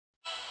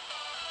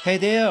Hey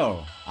there,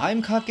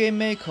 I'm car game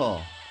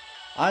maker.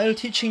 I'll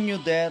teaching you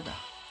that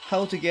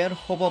how to get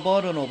hover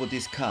button of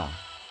this car.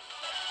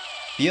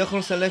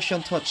 Vehicle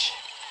selection touch.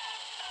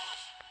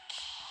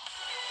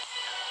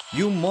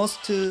 You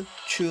must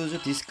choose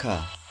this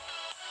car.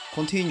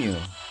 Continue.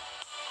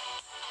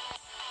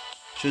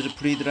 Choose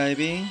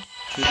pre-driving.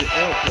 Choose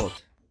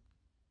airport.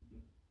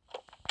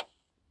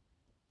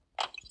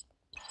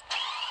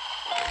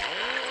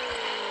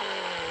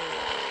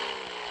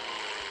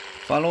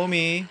 Follow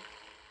me.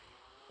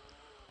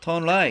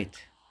 Turn right.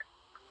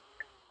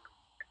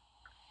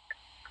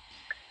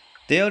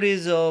 There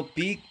is a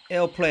big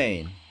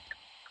airplane.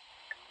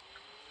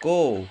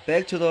 Go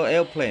back to the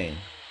airplane.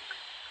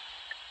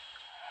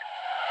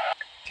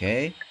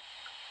 Okay.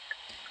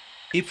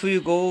 If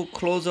you go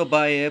closer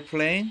by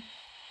airplane,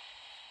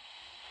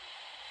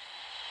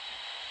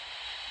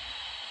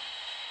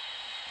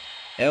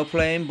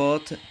 airplane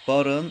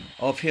button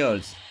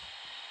appears.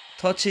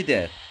 Touch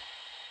that.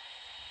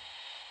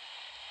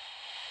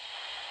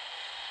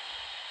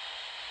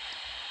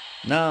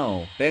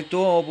 Now, back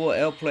door of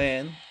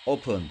airplane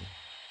opened.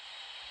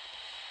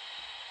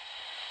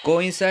 Go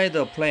inside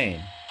the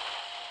plane.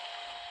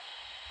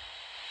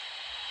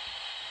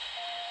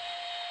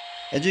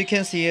 As you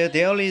can see,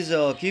 there is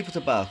a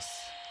gift box.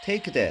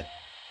 Take that.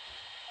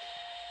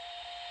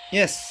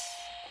 Yes.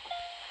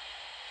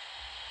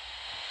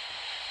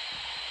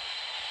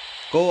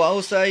 Go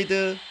outside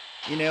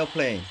in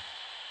airplane.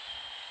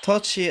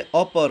 Touch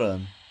up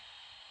button.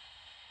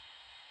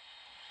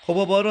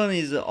 Hover button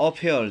is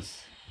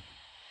appears.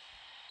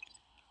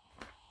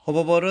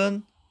 Hover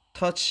button,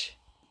 touch.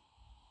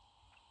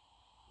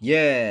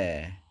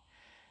 Yeah.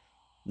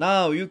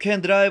 Now you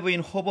can drive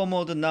in hover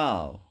mode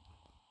now.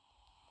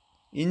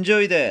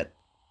 Enjoy that.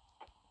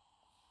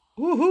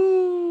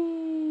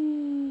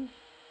 Woohoo!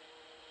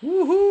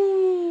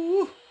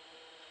 Woohoo!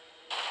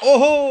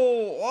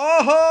 Oh!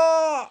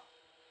 Aha!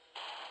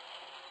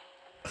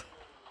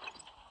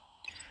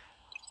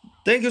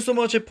 Thank you so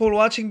much for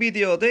watching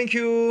video. Thank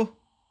you.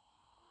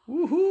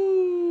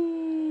 Woohoo!